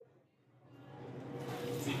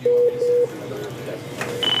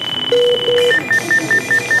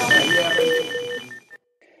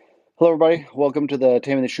everybody. Welcome to the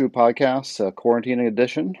Taming the Shrew podcast, quarantine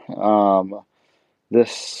edition.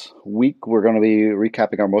 This week, we're going to be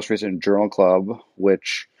recapping our most recent journal club,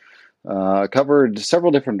 which covered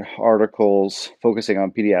several different articles focusing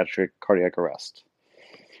on pediatric cardiac arrest.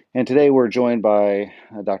 And today, we're joined by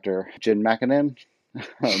Dr. Jen McKinnon,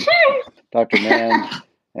 Dr. Mann,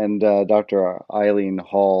 and Dr. Eileen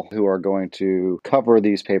Hall, who are going to cover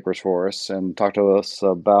these papers for us and talk to us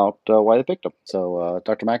about why they picked them. So,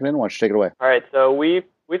 Dr. McKinnon, why don't you take it away? All right, so we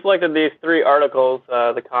selected these three articles,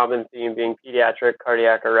 the common theme being pediatric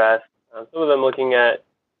cardiac arrest, some of them looking at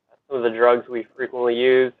some of the drugs we frequently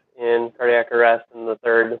use in cardiac arrest, and the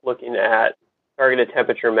third looking at targeted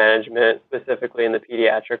temperature management, specifically in the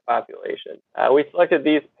pediatric population. We selected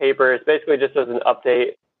these papers basically just as an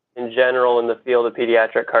update in general in the field of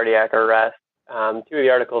pediatric cardiac arrest. Two of the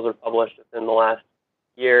articles were published within the last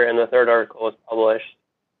year, and the third article was published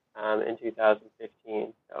in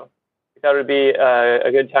 2015. So we thought it would be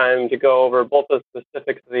a good time to go over both the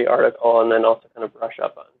specifics of the article and then also kind of brush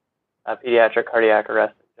up on pediatric cardiac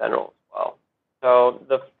arrest in general as well. So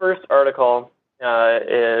the first article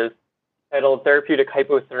is titled Therapeutic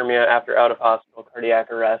Hypothermia After Out-of-Hospital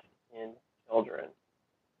Cardiac Arrest in Children.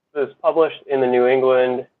 It was published in the New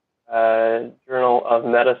England Journal of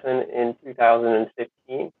Medicine in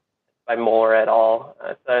 2015 by Moeller et al.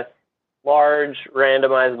 It's a large,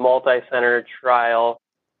 randomized, multi-center trial,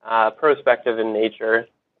 prospective in nature.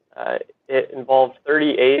 It involved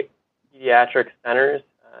 38 pediatric centers,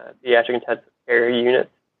 pediatric intensive care units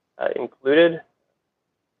included,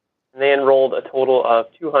 and they enrolled a total of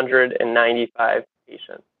 295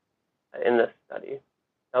 patients in this study.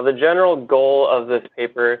 Now, the general goal of this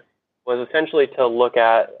paper was essentially to look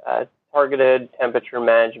at targeted temperature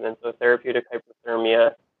management, so therapeutic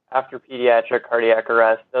hypothermia after pediatric cardiac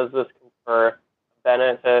arrest. Does this confer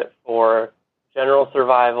benefit for general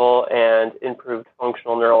survival and improved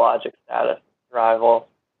functional neurologic status survival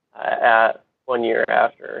at 1 year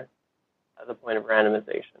after the point of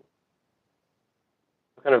randomization?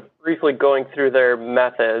 Kind of briefly going through their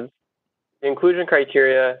methods. The inclusion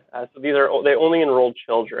criteria, so they only enrolled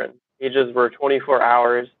children. Ages were 48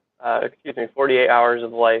 hours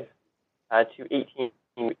of life to 18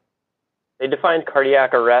 weeks. They defined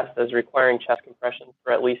cardiac arrest as requiring chest compression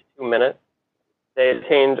for at least 2 minutes. They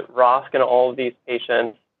attained ROSC in all of these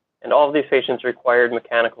patients, and all of these patients required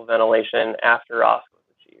mechanical ventilation after ROSC was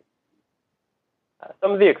achieved.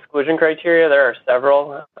 Some of the exclusion criteria, there are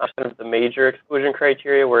several. Some of the major exclusion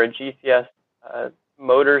criteria were a GCS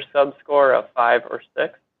motor subscore of 5 or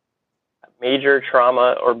 6, major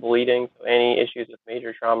trauma or bleeding, so any issues with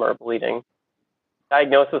major trauma or bleeding,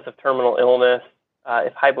 diagnosis of terminal illness,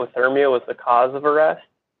 if hypothermia was the cause of arrest.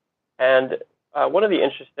 And one of the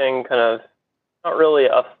interesting kind of, not really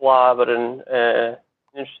a flaw, but an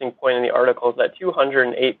interesting point in the article is that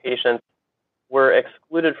 208 patients were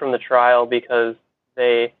excluded from the trial because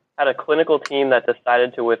they had a clinical team that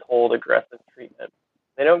decided to withhold aggressive treatment.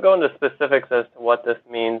 They don't go into specifics as to what this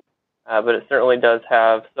means, but it certainly does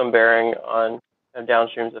have some bearing on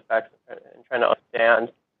downstream effects and trying to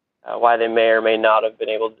understand why they may or may not have been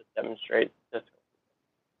able to demonstrate this.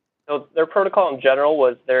 So their protocol in general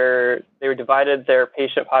was they divided their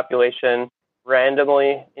patient population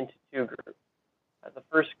randomly into two groups. The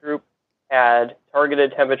first group had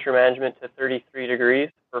targeted temperature management to 33 degrees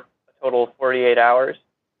for a total of 48 hours,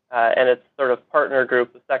 and its sort of partner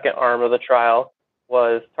group, the second arm of the trial,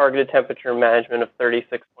 was targeted temperature management of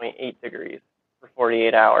 36.8 degrees for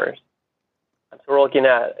 48 hours. So we're looking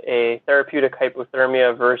at a therapeutic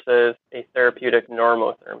hypothermia versus a therapeutic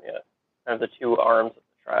normothermia, kind of the two arms of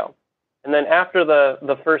the trial. And then after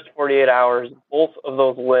the first 48 hours, both of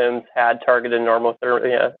those limbs had targeted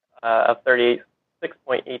normothermia of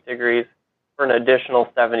 36.8 degrees for an additional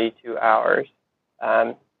 72 hours.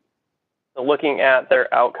 So looking at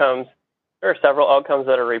their outcomes, there are several outcomes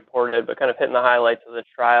that are reported, but kind of hitting the highlights of the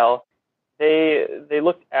trial. They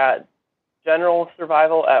looked at general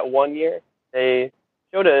survival at 1 year. They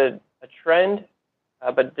showed a trend,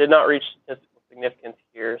 but did not reach statistical significance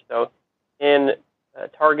here. So in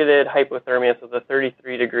targeted hypothermia, so the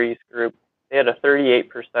 33 degrees group, they had a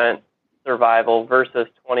 38% survival versus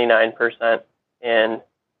 29% in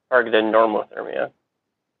targeted normothermia.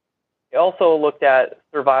 They also looked at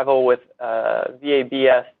survival with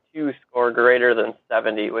VABS2 score greater than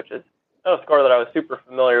 70, which is not a score that I was super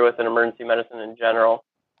familiar with in emergency medicine in general.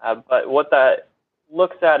 But what that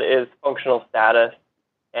looks at is functional status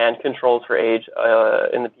and controls for age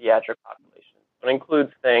in the pediatric population. It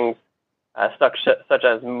includes things such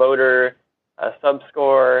as motor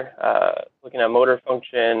subscore, looking at motor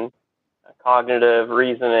function, cognitive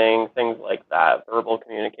reasoning, things like that, verbal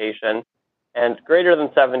communication. And greater than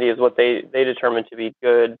 70 is what they determined to be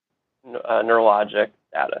good neurologic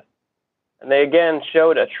status. And they again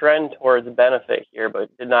showed a trend towards benefit here,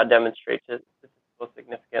 but did not demonstrate statistical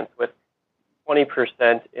significance, with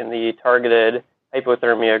 20% in the targeted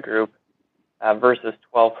hypothermia group versus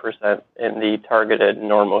 12% in the targeted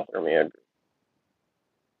normothermia group.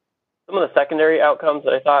 Some of the secondary outcomes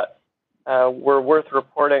that I thought were worth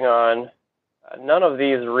reporting on, none of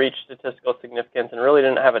these reached statistical significance and really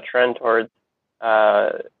didn't have a trend towards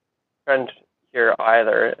trend here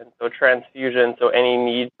either. And so transfusion, so any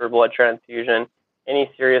need for blood transfusion, any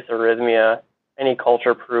serious arrhythmia, any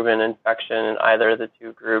culture-proven infection in either of the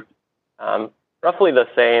two groups, roughly the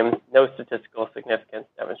same, no statistical significance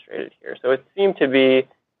demonstrated here. So it seemed to be,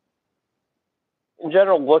 in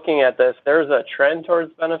general, looking at this, there's a trend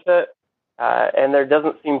towards benefit, and there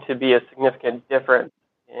doesn't seem to be a significant difference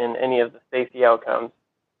in any of the safety outcomes.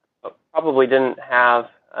 But probably didn't have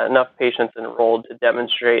enough patients enrolled to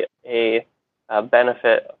demonstrate a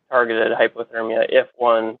benefit of targeted hypothermia if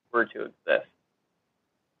one were to exist.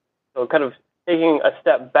 So kind of taking a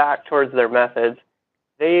step back towards their methods,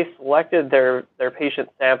 they selected their patient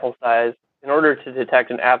sample size in order to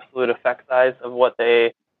detect an absolute effect size of what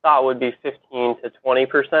they thought would be 15 to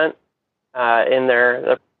 20% in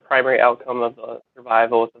the primary outcome of the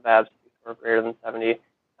survival with the VABS score greater than 70.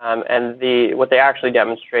 And what they actually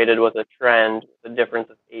demonstrated was a trend, a difference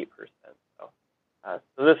of 8%.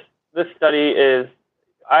 So this study is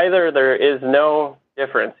either there is no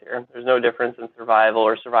difference here, there's no difference in survival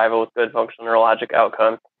or survival with good functional neurologic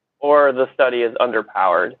outcome, or the study is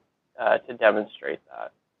underpowered to demonstrate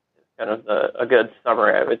that. It's kind of a good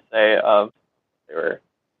summary, I would say, of what they were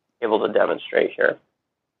able to demonstrate here.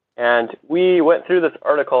 And we went through this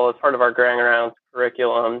article as part of our Grand Rounds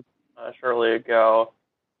curriculum shortly ago,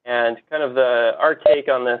 and kind of our take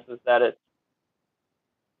on this is that it's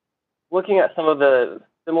looking at some of the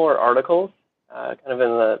similar articles, kind of in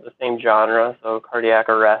the same genre, so cardiac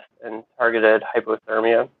arrest and targeted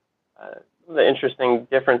hypothermia. Some of the interesting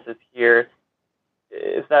differences here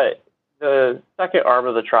is that the second arm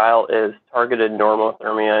of the trial is targeted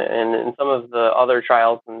normothermia, and in some of the other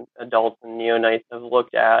trials in adults and neonates have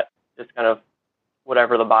looked at just kind of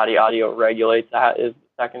whatever the body audio regulates at is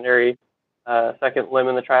the secondary second limb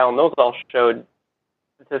in the trial, and those all showed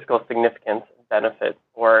statistical significance benefits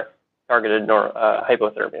for targeted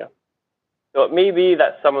hypothermia. So it may be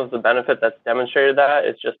that some of the benefit that's demonstrated that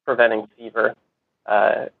is just preventing fever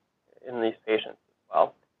in these patients as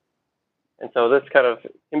well. And so this kind of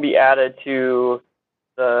can be added to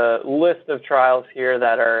the list of trials here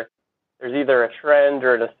that there's either a trend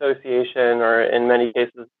or an association, or in many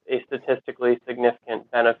cases, a statistically significant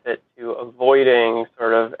benefit to avoiding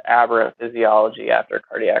sort of aberrant physiology after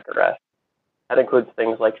cardiac arrest. That includes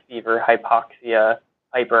things like fever, hypoxia,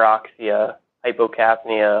 hyperoxia,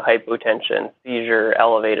 hypocapnia, hypotension, seizure,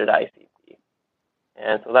 elevated ICP.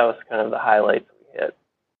 And so that was kind of the highlights we hit.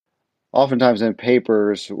 Oftentimes in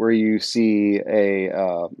papers where you see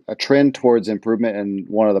a trend towards improvement in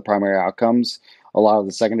one of the primary outcomes, a lot of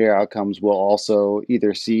the secondary outcomes will also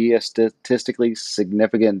either see a statistically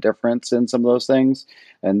significant difference in some of those things.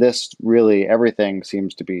 And this really, everything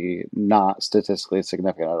seems to be not statistically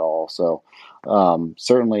significant at all. So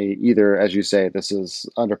certainly either, as you say, this is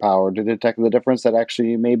underpowered to detect the difference that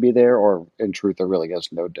actually may be there, or in truth, there really is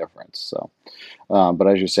no difference. So, but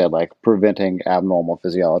as you said, like preventing abnormal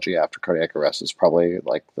physiology after cardiac arrest is probably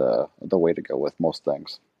like the way to go with most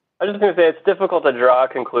things. I was just going to say it's difficult to draw a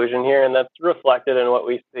conclusion here, and that's reflected in what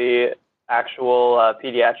we see actual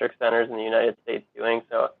pediatric centers in the United States doing,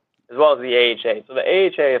 so as well as the AHA. So the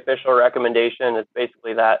AHA official recommendation is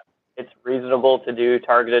basically that it's reasonable to do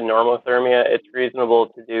targeted normothermia. It's reasonable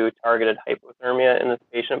to do targeted hypothermia in this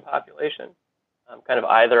patient population. Kind of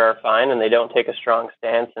either are fine, and they don't take a strong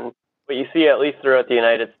stance. And what you see, at least throughout the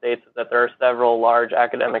United States, is that there are several large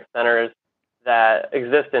academic centers that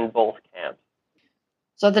exist in both camps.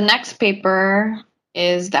 So the next paper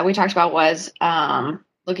that we talked about was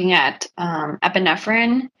looking at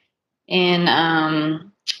epinephrine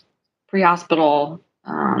in pre-hospital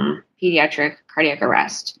pediatric cardiac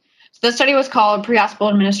arrest. So the study was called Pre-Hospital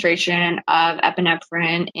Administration of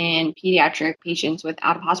Epinephrine in Pediatric Patients with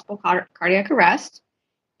Out-of-Hospital Cardiac Arrest.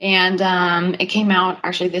 And it came out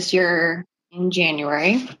actually this year in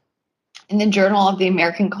January in the Journal of the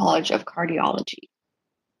American College of Cardiology.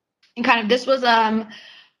 And kind of this was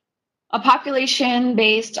a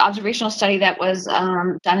population-based observational study that was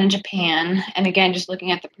done in Japan. And again, just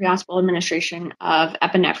looking at the pre-hospital administration of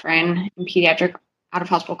epinephrine in pediatric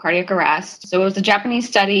out-of-hospital cardiac arrest. So it was a Japanese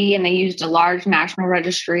study, and they used a large national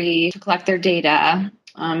registry to collect their data.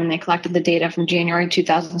 And they collected the data from January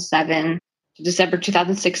 2007 to December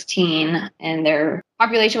 2016. And their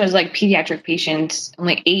population was like pediatric patients,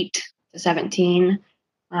 only 8 to 17,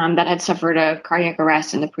 that had suffered a cardiac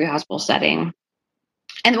arrest in the pre-hospital setting.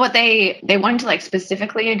 And what they wanted to like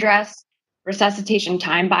specifically address resuscitation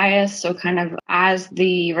time bias. So kind of as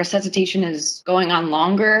the resuscitation is going on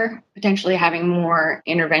longer, potentially having more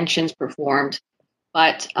interventions performed.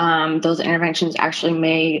 But those interventions actually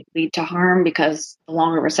may lead to harm because the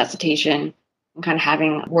longer resuscitation and kind of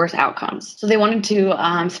having worse outcomes. So they wanted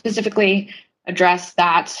to specifically address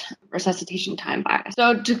that resuscitation time bias.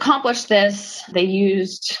 So to accomplish this, they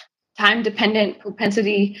used time-dependent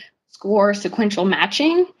propensity score sequential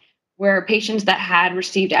matching, where patients that had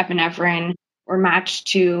received epinephrine were matched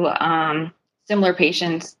to similar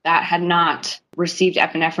patients that had not received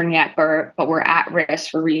epinephrine yet, but were at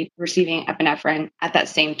risk for receiving epinephrine at that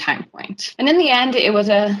same time point. And in the end, it was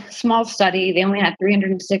a small study. They only had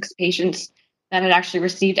 306 patients that had actually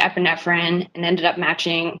received epinephrine and ended up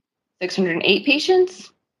matching 608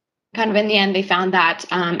 patients. Kind of in the end, they found that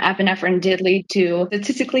epinephrine did lead to a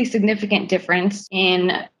statistically significant difference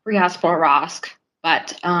in pre-hospital ROSC,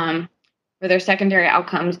 but for their secondary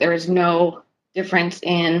outcomes, there was no difference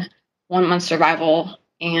in 1 month survival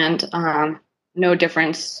and no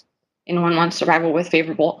difference in 1 month survival with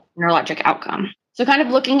favorable neurologic outcome. So kind of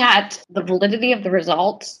looking at the validity of the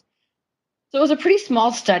results, so it was a pretty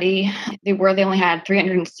small study. They only had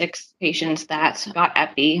 306 patients that got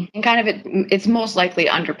epi, and kind of it's most likely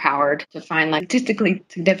underpowered to find like statistically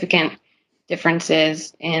significant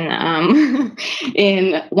differences in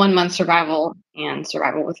in 1 month survival and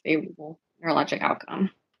survival with favorable neurologic outcome.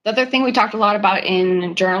 The other thing we talked a lot about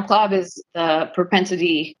in Journal Club is the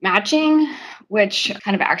propensity matching, which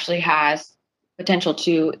kind of actually has potential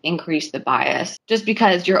to increase the bias just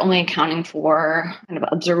because you're only accounting for kind of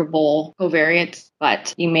observable covariates,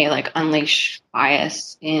 but you may like unleash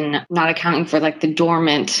bias in not accounting for like the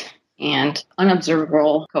dormant and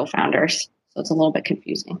unobservable co-founders. So it's a little bit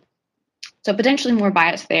confusing. So potentially more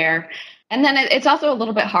bias there. And then it's also a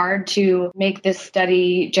little bit hard to make this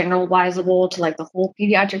study generalizable to like the whole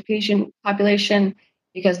pediatric patient population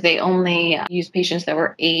because they only use patients that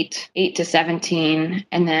were 8 to 17,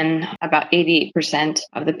 and then about 88%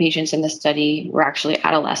 of the patients in the study were actually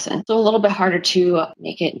adolescents. So a little bit harder to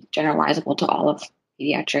make it generalizable to all of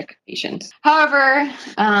pediatric patients. However,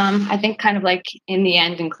 I think kind of like in the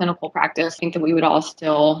end in clinical practice, I think that we would all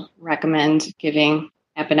still recommend giving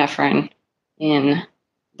epinephrine in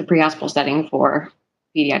the pre-hospital setting for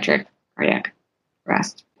pediatric cardiac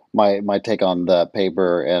arrest. My take on the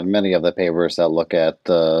paper and many of the papers that look at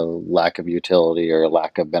the lack of utility or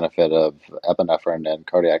lack of benefit of epinephrine and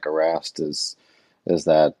cardiac arrest is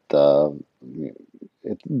that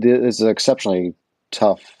it's an exceptionally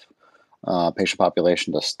tough patient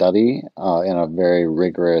population to study in a very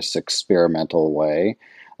rigorous experimental way,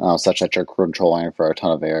 such that you're controlling for a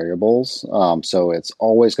ton of variables. So it's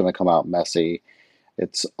always going to come out messy.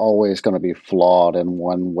 It's always going to be flawed in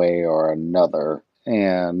one way or another.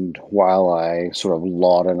 And while I sort of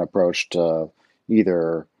laud an approach to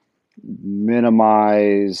either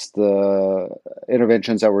minimize the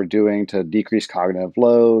interventions that we're doing to decrease cognitive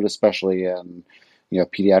load, especially in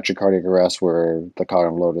pediatric cardiac arrest where the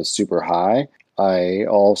cognitive load is super high, I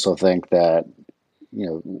also think that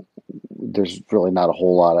there's really not a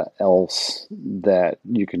whole lot else that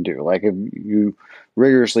you can do. Like if you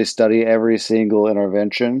rigorously study every single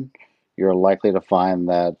intervention, you're likely to find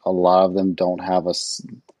that a lot of them don't have a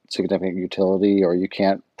significant utility, or you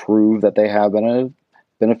can't prove that they have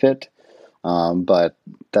benefit. But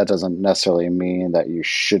that doesn't necessarily mean that you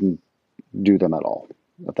shouldn't do them at all,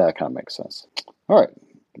 if that kind of makes sense. All right,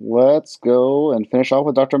 let's go and finish off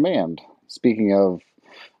with Dr. Mand. Speaking of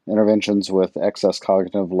interventions with excess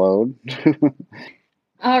cognitive load.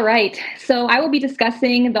 All right. So I will be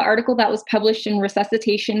discussing the article that was published in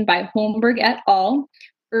Resuscitation by Holmberg et al.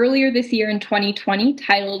 Earlier this year in 2020,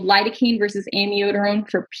 titled Lidocaine versus Amiodarone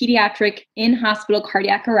for Pediatric In-Hospital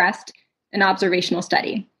Cardiac Arrest, an Observational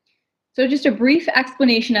Study. So just a brief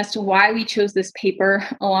explanation as to why we chose this paper,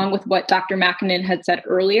 along with what Dr. Makinen had said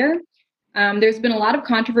earlier. There's been a lot of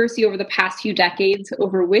controversy over the past few decades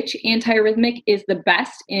over which antiarrhythmic is the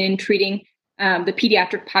best in treating the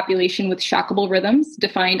pediatric population with shockable rhythms,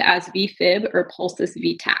 defined as VFib or pulsus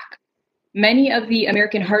VTAC. Many of the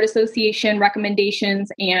American Heart Association recommendations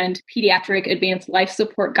and pediatric advanced life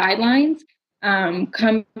support guidelines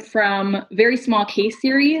come from very small case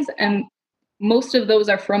series, and most of those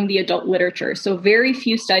are from the adult literature. So very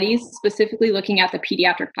few studies specifically looking at the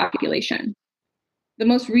pediatric population. The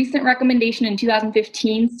most recent recommendation in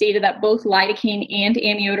 2015 stated that both lidocaine and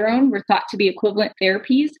amiodarone were thought to be equivalent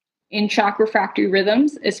therapies in shock refractory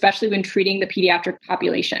rhythms, especially when treating the pediatric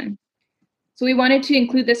population. So we wanted to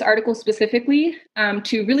include this article specifically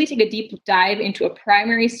to really take a deep dive into a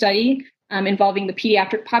primary study involving the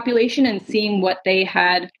pediatric population and seeing what they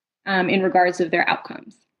had in regards of their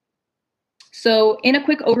outcomes. So in a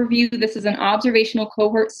quick overview, this is an observational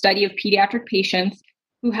cohort study of pediatric patients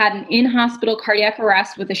who had an in-hospital cardiac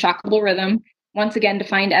arrest with a shockable rhythm, once again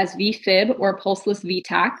defined as VFib or pulseless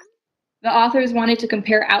VTAC. The authors wanted to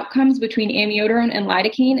compare outcomes between amiodarone and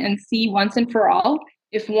lidocaine and see once and for all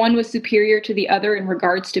if one was superior to the other in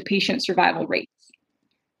regards to patient survival rates.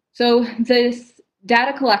 So this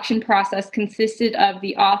data collection process consisted of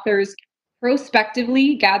the authors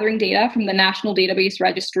prospectively gathering data from the National Database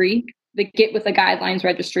Registry, the Get With the Guidelines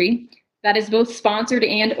Registry, that is both sponsored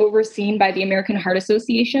and overseen by the American Heart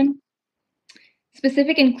Association.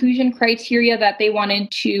 Specific inclusion criteria that they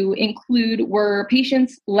wanted to include were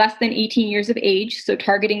patients less than 18 years of age, so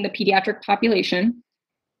targeting the pediatric population,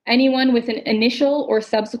 anyone with an initial or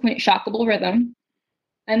subsequent shockable rhythm,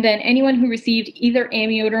 and then anyone who received either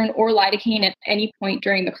amiodarone or lidocaine at any point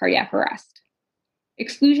during the cardiac arrest.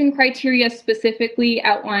 Exclusion criteria specifically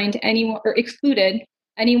outlined anyone or excluded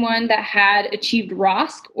anyone that had achieved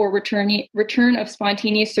ROSC or return of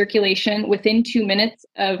spontaneous circulation within 2 minutes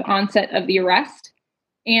of onset of the arrest,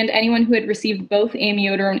 and anyone who had received both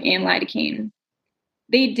amiodarone and lidocaine.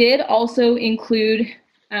 They did also include,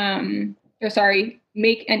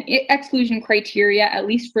 make an exclusion criteria, at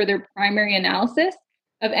least for their primary analysis,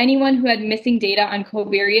 of anyone who had missing data on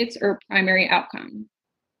covariates or primary outcome.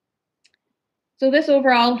 So this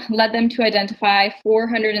overall led them to identify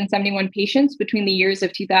 471 patients between the years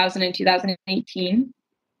of 2000 and 2018.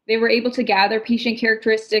 They were able to gather patient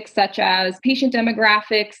characteristics such as patient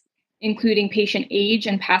demographics, including patient age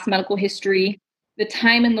and past medical history, the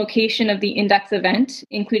time and location of the index event,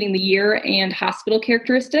 including the year and hospital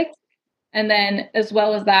characteristics, and then as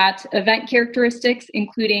well as that, event characteristics,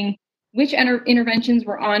 including which interventions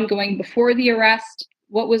were ongoing before the arrest,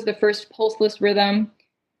 what was the first pulseless rhythm,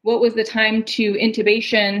 what was the time to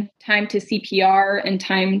intubation, time to CPR, and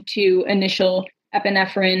time to initial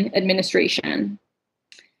epinephrine administration.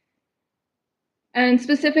 And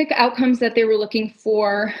specific outcomes that they were looking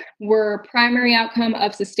for were primary outcome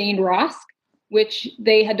of sustained ROSC, which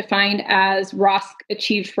they had defined as ROSC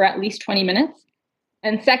achieved for at least 20 minutes.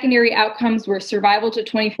 And secondary outcomes were survival to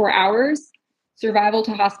 24 hours, survival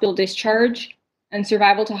to hospital discharge, and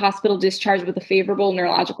survival to hospital discharge with a favorable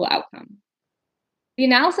neurological outcome. The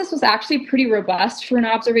analysis was actually pretty robust for an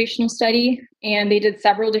observational study, and they did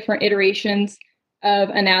several different iterations of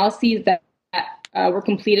analyses that were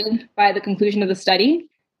completed by the conclusion of the study.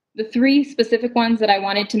 The three specific ones that I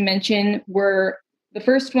wanted to mention were the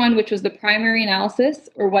first one, which was the primary analysis,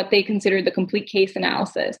 or what they considered the complete case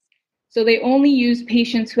analysis. So they only used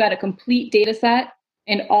patients who had a complete data set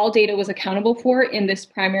and all data was accountable for in this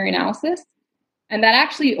primary analysis. And that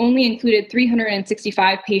actually only included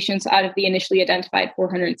 365 patients out of the initially identified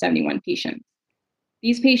 471 patients.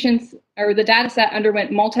 These patients, or the data set,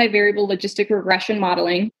 underwent multivariable logistic regression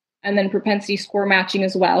modeling and then propensity score matching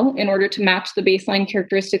as well in order to match the baseline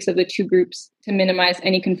characteristics of the two groups to minimize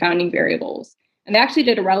any confounding variables. And they actually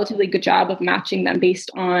did a relatively good job of matching them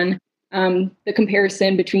based on the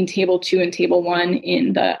comparison between Table 2 and Table 1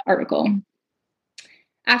 in the article.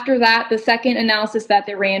 After that, the second analysis that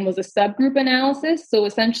they ran was a subgroup analysis. So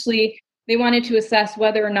essentially, they wanted to assess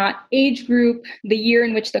whether or not age group, the year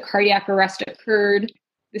in which the cardiac arrest occurred,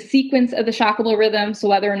 the sequence of the shockable rhythm, so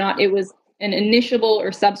whether or not it was an initiable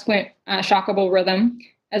or subsequent shockable rhythm,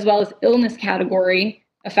 as well as illness category,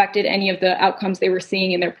 affected any of the outcomes they were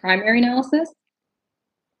seeing in their primary analysis.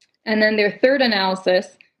 And then their third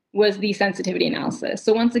analysis was the sensitivity analysis.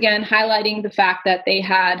 So once again, highlighting the fact that they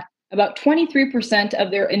had about 23%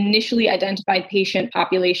 of their initially identified patient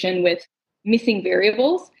population with missing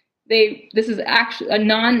variables. This is actually a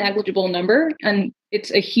non-negligible number, and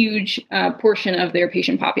it's a huge portion of their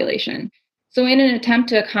patient population. So in an attempt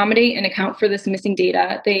to accommodate and account for this missing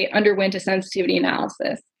data, they underwent a sensitivity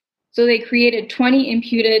analysis. So they created 20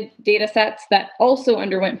 imputed data sets that also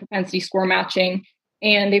underwent propensity score matching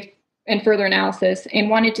and further analysis, and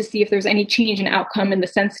wanted to see if there's any change in outcome in the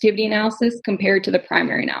sensitivity analysis compared to the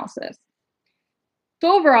primary analysis.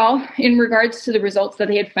 So overall, in regards to the results that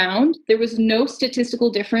they had found, there was no statistical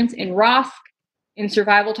difference in ROSC, in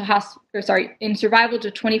survival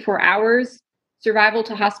to 24 hours, survival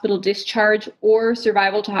to hospital discharge, or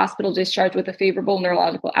survival to hospital discharge with a favorable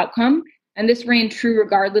neurological outcome. And this ran true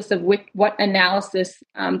regardless of what analysis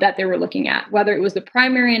that they were looking at, whether it was the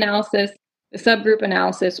primary analysis, the subgroup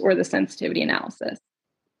analysis, or the sensitivity analysis.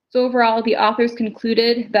 So overall, the authors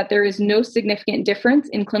concluded that there is no significant difference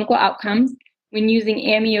in clinical outcomes when using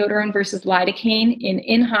amiodarone versus lidocaine in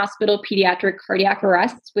in-hospital pediatric cardiac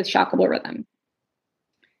arrests with shockable rhythm.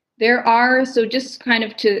 So just kind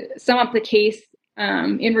of to sum up the case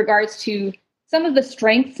in regards to some of the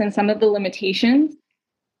strengths and some of the limitations.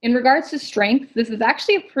 In regards to strength, this is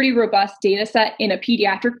actually a pretty robust data set in a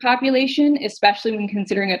pediatric population, especially when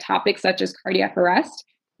considering a topic such as cardiac arrest,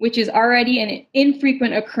 which is already an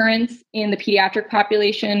infrequent occurrence in the pediatric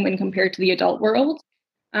population when compared to the adult world.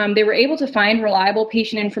 They were able to find reliable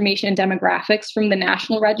patient information and demographics from the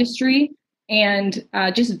National Registry. And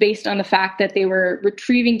just based on the fact that they were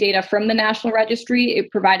retrieving data from the National Registry, it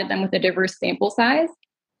provided them with a diverse sample size.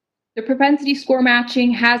 The propensity score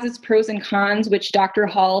matching has its pros and cons, which Dr.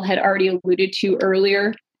 Hall had already alluded to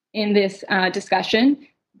earlier in this discussion.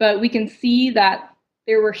 But we can see that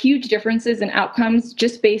there were huge differences in outcomes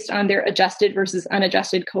just based on their adjusted versus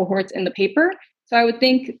unadjusted cohorts in the paper. So I would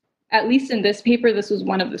think, at least in this paper, this was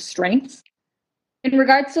one of the strengths. In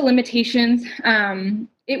regards to limitations,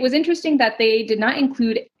 it was interesting that they did not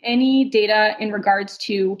include any data in regards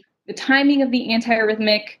to the timing of the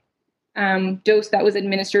antiarrhythmic dose that was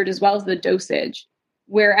administered, as well as the dosage,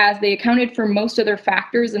 whereas they accounted for most other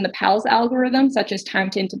factors in the PALS algorithm, such as time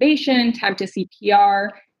to intubation, time to CPR,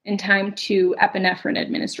 and time to epinephrine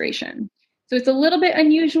administration. So it's a little bit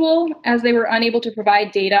unusual, as they were unable to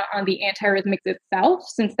provide data on the antiarrhythmics itself,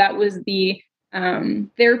 since that was the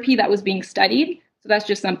therapy that was being studied. So that's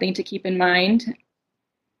just something to keep in mind.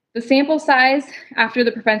 The sample size after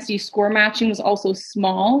the propensity score matching was also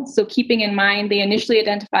small. So keeping in mind, they initially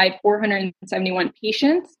identified 471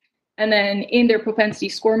 patients. And then in their propensity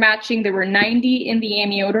score matching, there were 90 in the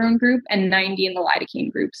amiodarone group and 90 in the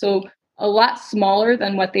lidocaine group. So a lot smaller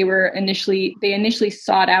than what they initially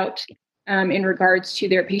sought out in regards to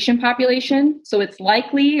their patient population. So it's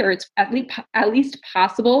likely, or it's at least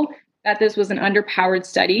possible, that this was an underpowered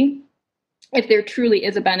study if there truly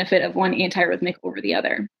is a benefit of one antiarrhythmic over the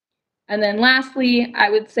other. And then lastly, I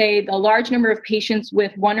would say the large number of patients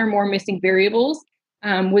with one or more missing variables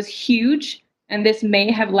was huge. And this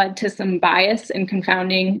may have led to some bias in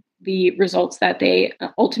confounding the results that they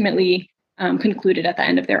ultimately concluded at the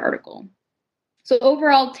end of their article. So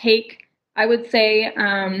overall take, I would say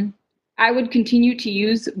I would continue to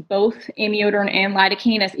use both amiodarone and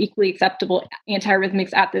lidocaine as equally acceptable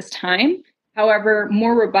antiarrhythmics at this time. However,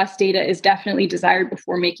 more robust data is definitely desired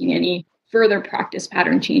before making any further practice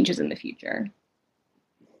pattern changes in the future.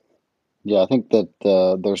 Yeah, I think that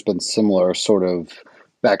there's been similar sort of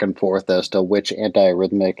back and forth as to which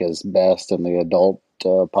antiarrhythmic is best in the adult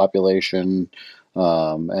population.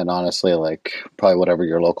 And honestly, like probably whatever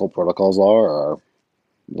your local protocols are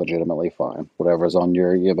legitimately fine. Whatever's on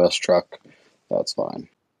your EMS truck, that's fine.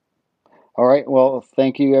 All right. Well,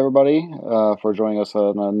 thank you, everybody, for joining us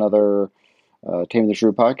on another Taming the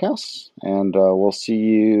Shrew podcast. And we'll see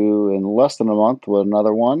you in less than a month with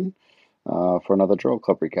another one for another Journal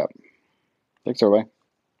Club recap. Thanks, everybody.